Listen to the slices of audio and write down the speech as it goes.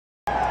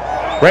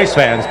Race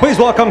fans, please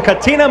welcome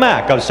Catina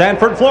Mack of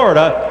Sanford,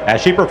 Florida, as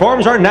she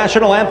performs our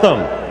national anthem.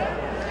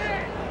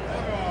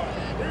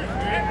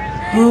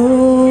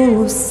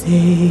 Oh,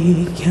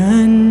 say,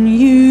 can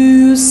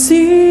you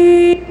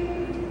see?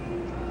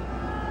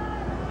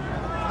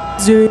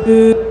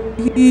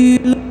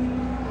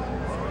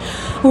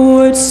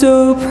 What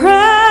so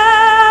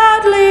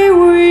proudly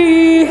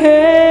we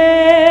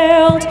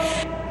hailed,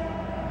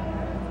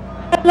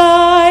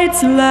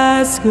 lights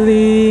last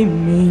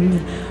gleaming,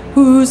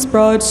 whose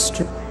broad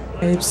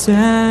stripes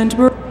and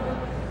through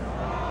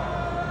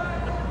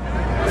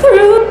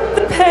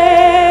the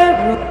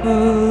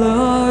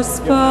perilous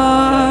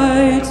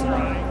fight,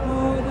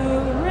 oh,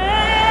 the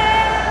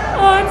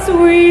ramparts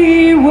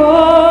we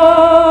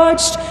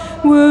watched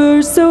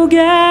were so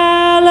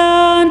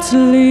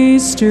gallantly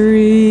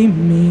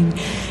streaming,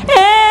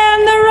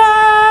 and the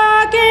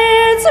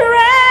rockets'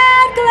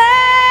 red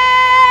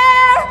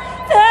glare,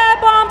 their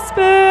bombs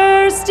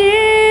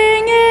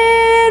bursting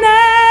in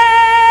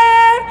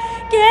air,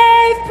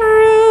 gave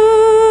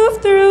proof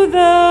through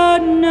the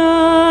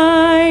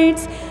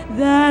night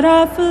that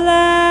our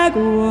flag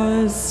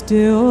was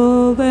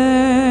still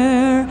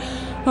there.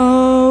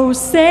 Oh,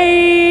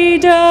 say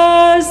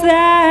does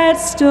that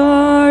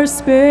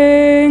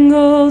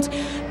star-spangled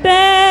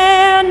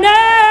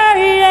banner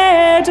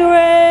yet wave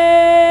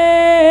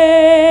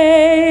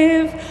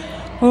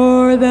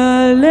o'er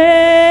the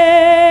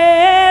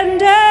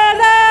land of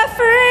the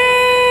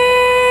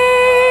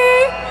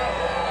free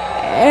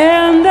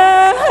and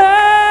the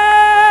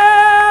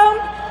home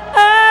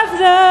of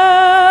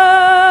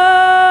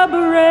the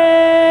brave?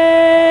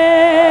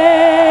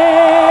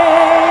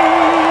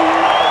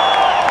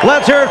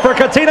 Let's hear it for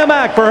Catina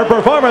Mack for her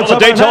performance The of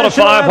the Daytona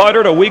national anthem.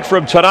 500 a week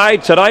from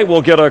tonight. Tonight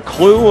we'll get a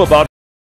clue about